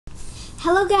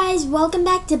Hello guys, welcome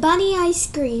back to Bunny Ice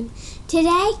Cream.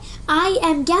 Today, I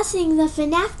am guessing the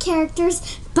FNAF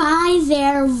characters by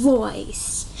their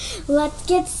voice. Let's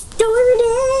get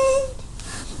started!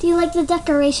 Do you like the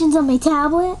decorations on my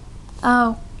tablet?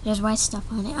 Oh, there's white stuff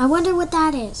on it. I wonder what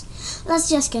that is. Let's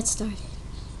just get started.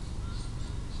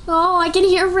 Oh, I can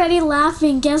hear Freddy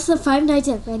laughing. Guess the Five Nights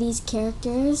at Freddy's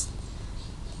characters.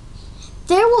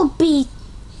 There are 10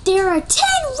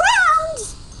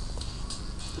 rounds!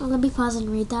 Oh, let me pause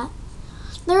and read that.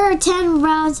 There are 10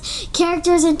 rounds,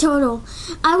 characters in total.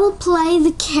 I will play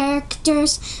the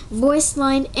character's voice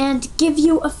line and give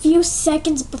you a few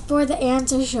seconds before the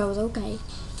answer shows. Okay.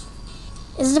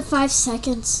 Is it 5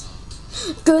 seconds?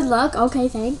 Good luck. Okay,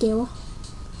 thank you.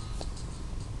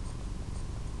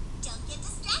 Don't get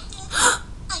distracted.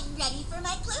 I'm ready for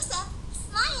my close-up.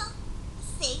 Smile.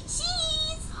 Say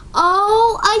cheese.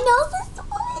 Oh, I know this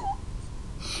one.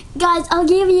 Guys, I'll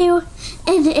give you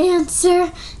an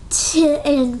answer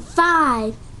in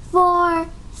 5, 4,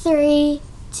 3,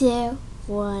 2,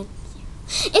 1.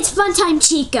 It's Funtime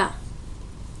Chica.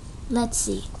 Let's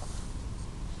see.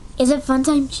 Is it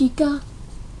Funtime Chica?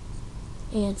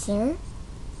 Answer.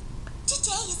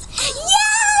 Today is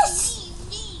Yes!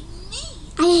 me.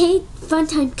 I hate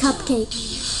Funtime Cupcake.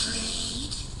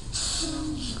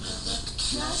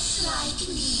 Just like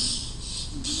me.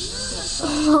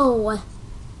 Oh.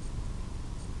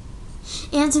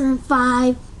 Answer in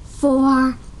 5,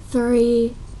 4,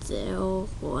 3, 2,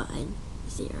 1,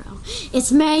 0.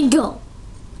 It's Mangle.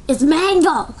 It's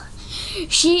Mangle.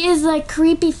 She is a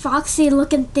creepy foxy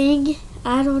looking thing.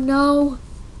 I don't know.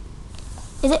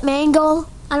 Is it Mangle?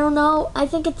 I don't know. I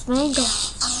think it's Mangle.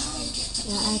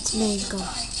 Yeah, it's Mangle.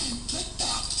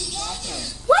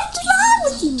 What's wrong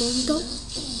with you, Mangle?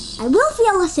 I will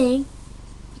feel a thing.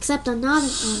 Except I'm not an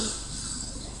animal.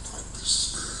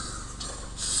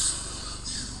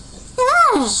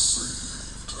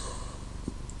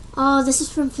 Oh, this is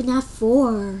from FNAF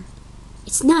 4.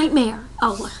 It's Nightmare.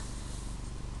 Oh.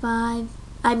 5,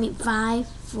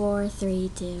 4,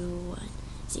 3, 2, 1,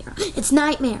 0. It's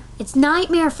Nightmare. It's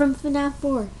Nightmare from FNAF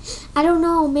 4. I don't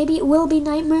know. Maybe it will be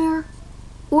Nightmare.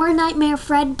 Or Nightmare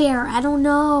Fredbear. I don't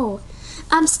know.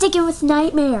 I'm sticking with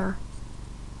Nightmare.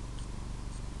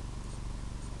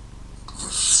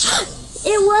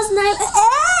 It was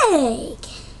Nightmare. Egg!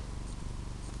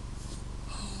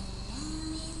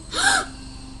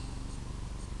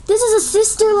 This is a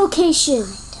sister location.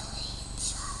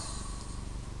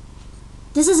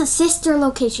 This is a sister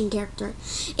location character.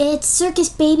 It's Circus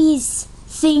Baby's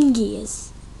thingies.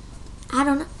 I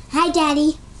don't know. Hi,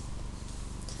 Daddy.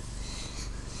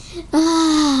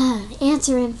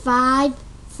 Answer in 5,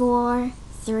 4,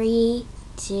 3,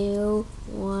 2,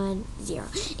 1, 0.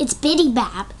 It's Biddy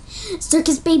Bab.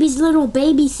 Circus Baby's little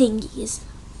baby thingies.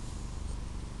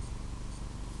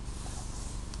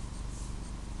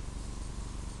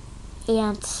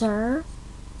 Answer.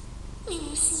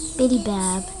 Biddy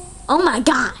Bab. Oh my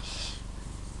gosh.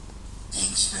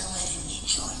 Thanks for letting me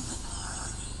join the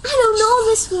party. I don't know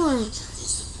this one.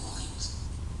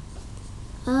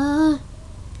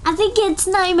 I think it's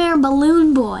Nightmare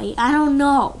Balloon Boy. I don't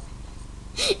know.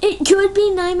 It could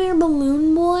be Nightmare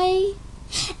Balloon Boy.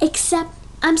 Except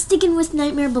I'm sticking with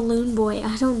Nightmare Balloon Boy.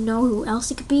 I don't know who else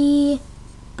it could be.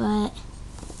 But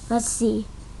let's see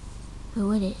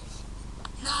who it is.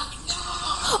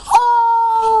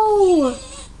 Oh!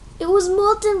 It was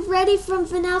Molten Freddy from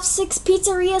FNAF 6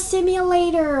 Pizzeria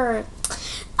Simulator.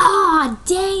 Ah,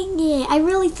 dang it. I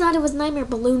really thought it was Nightmare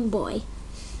Balloon Boy.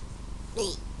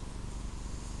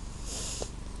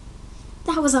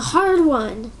 That was a hard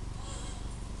one.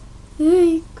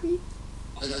 Hey, creep.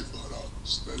 I got a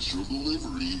special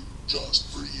delivery just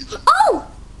for you. Oh!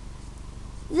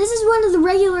 This is one of the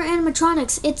regular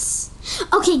animatronics. It's...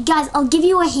 Okay, guys, I'll give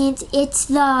you a hint. It's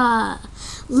the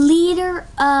leader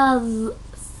of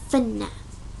FNAF.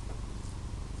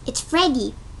 It's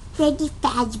Freddy. Freddy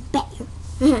Fazbear.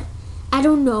 I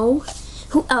don't know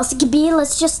who else it could be.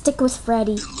 Let's just stick with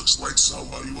Freddy. It looks like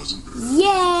somebody wasn't there.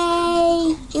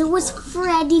 Yay! It was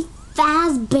Freddy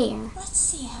Fazbear. Let's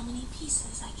see how many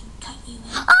pieces I can cut you in.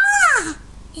 Ah!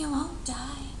 You won't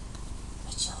die,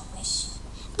 but you'll wish it.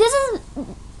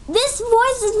 This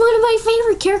voice is one of my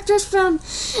favorite characters from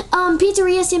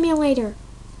Pizzeria Simulator.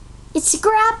 It's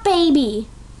Scrap Baby.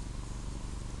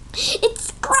 It's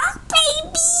Scrap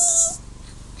Baby.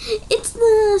 It's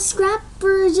the Scrap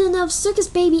version of Circus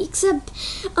Baby, except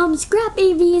Scrap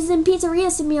Baby is in Pizzeria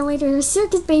Simulator.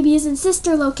 Circus Baby is in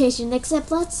Sister Location.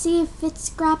 Except let's see if it's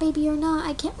Scrap Baby or not.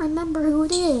 I can't remember who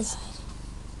it is.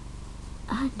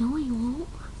 No, I won't.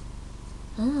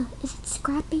 Is it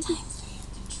Scrap Baby?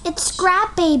 It's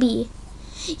Scrap Baby.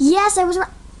 Yes, I was right.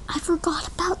 I forgot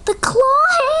about the claw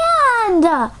hand.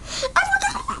 I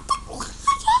forgot about the claw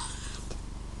hand.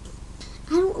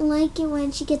 I don't like it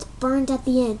when she gets burned at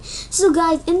the end. So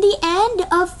guys, in the end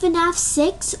of FNAF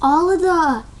 6, all of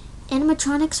the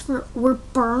animatronics were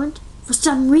burned for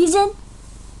some reason.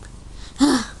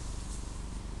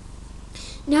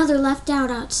 Now they're left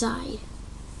outside.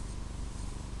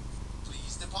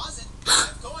 Please deposit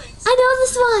 5 coins. I know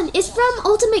this one. It's from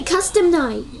Ultimate Custom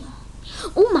Night.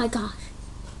 Oh my gosh.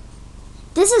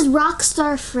 This is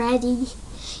Rockstar Freddy.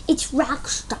 It's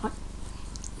Rockstar.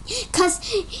 Because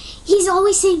he's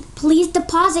always saying, please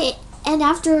deposit. And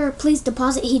after please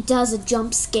deposit, he does a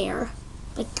jump scare.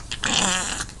 Like,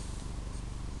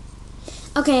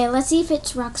 okay, let's see if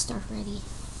it's Rockstar Freddy.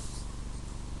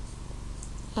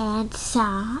 And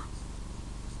Thank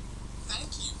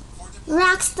you for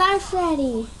Rockstar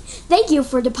Freddy. Thank you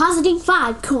for depositing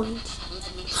 5 coins.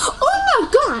 Oh my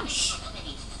gosh.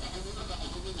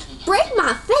 Break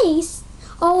my face.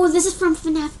 Oh, this is from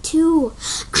FNAF 2.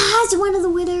 Ah, it's one of the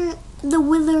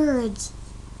wizards.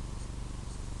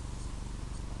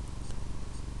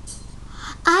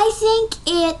 I think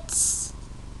it's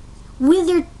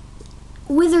Wither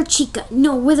Chica.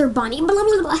 No, Wither Bonnie. Blah,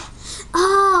 blah, blah.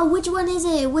 Ah, which one is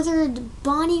it? Withered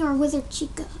Bonnie or Wither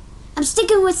Chica? I'm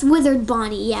sticking with Withered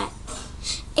Bonnie yet.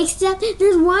 Except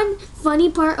there's one funny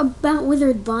part about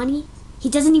Withered Bonnie. He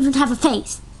doesn't even have a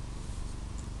face.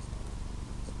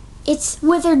 It's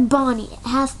Withered Bonnie. It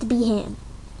has to be him.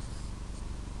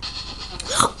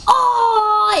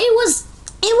 Oh, it was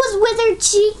Withered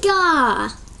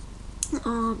Chica.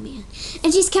 Oh man.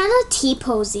 And she's kind of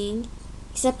T-posing.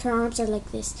 Except her arms are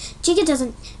like this.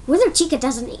 Withered Chica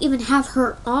doesn't even have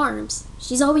her arms.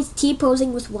 She's always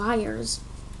T-posing with wires.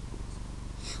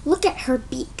 Look at her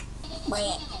beak.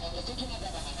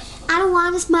 I don't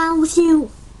want to smile with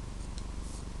you.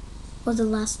 Or the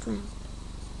last round.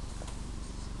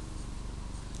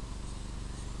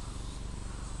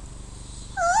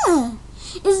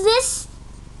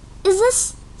 Is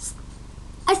this,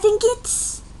 I think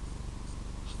it's,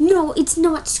 no, it's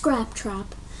not Scrap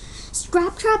Trap.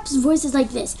 Scrap Trap's voice is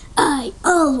like this. I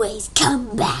always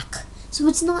come back. So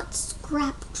it's not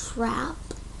Scrap Trap.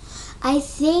 I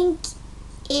think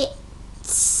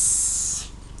it's,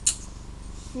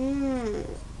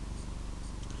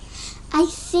 I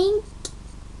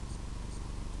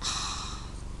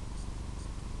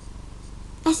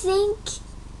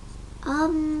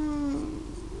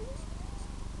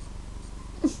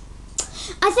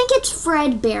think it's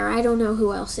Fredbear. I don't know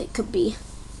who else it could be.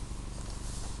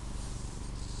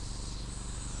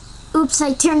 Oops,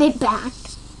 I turned it back.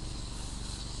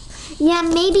 Yeah,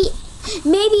 maybe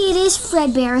it is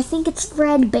Fredbear. I think it's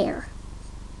Fredbear.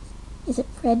 Is it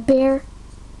Fredbear?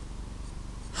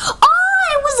 Oh,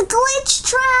 it was a glitch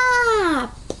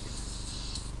trap!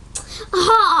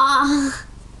 Ah!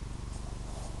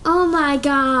 Oh my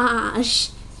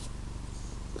gosh.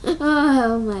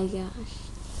 Oh my gosh.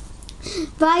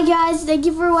 Bye guys, thank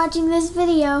you for watching this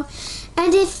video.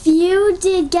 And if you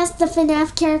did guess the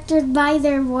FNAF characters by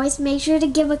their voice, make sure to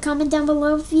give a comment down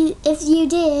below if you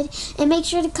did. And make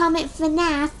sure to comment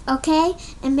FNAF, okay?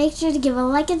 And make sure to give a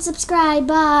like and subscribe.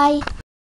 Bye.